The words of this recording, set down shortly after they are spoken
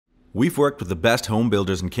We've worked with the best home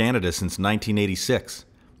builders in Canada since 1986,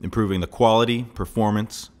 improving the quality,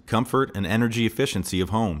 performance, comfort, and energy efficiency of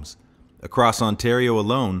homes. Across Ontario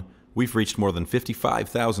alone, we've reached more than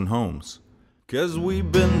 55,000 homes. 'Cause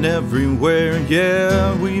we've been everywhere,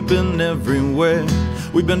 yeah, we've been everywhere.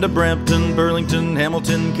 We've been to Brampton, Burlington,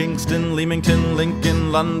 Hamilton, Kingston, Leamington,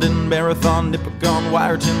 Lincoln, London, Marathon, Nipigon,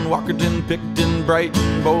 Wyerton, Walkerton, Picton,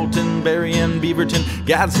 Brighton, Bolton, Berrien, Beaverton,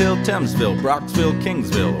 Gads Hill, Thamesville, Broxville,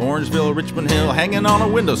 Kingsville, Orangeville, Richmond Hill, hanging on a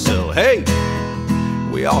windowsill. Hey!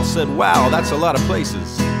 We all said, wow, that's a lot of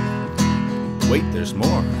places. Wait, there's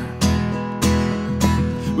more.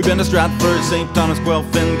 We've been to Stratford, St. Thomas,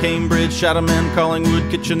 Guelph, Cambridge, Chatham, Collingwood,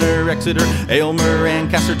 Kitchener, Exeter, Aylmer,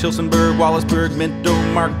 Ancaster, Tillsonburg, Wallaceburg, Minto,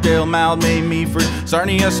 Markdale, Mildmay, Meaford,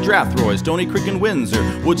 Sarnia, Strathroy, Stony Creek and Windsor,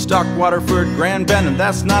 Woodstock, Waterford, Grand Bend, and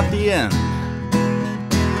that's not the end.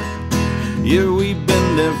 Yeah, we've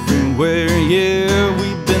been everywhere, yeah,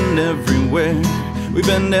 we've been everywhere. We've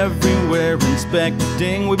been everywhere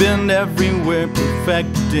inspecting, we've been everywhere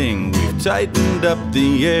perfecting. We've tightened up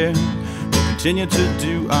the air, continue to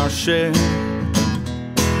do our share.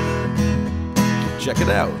 Check it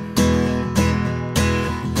out.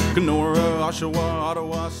 Kenora, Oshawa,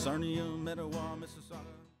 Ottawa, Sarnia, Mettawa,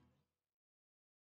 Mississauga.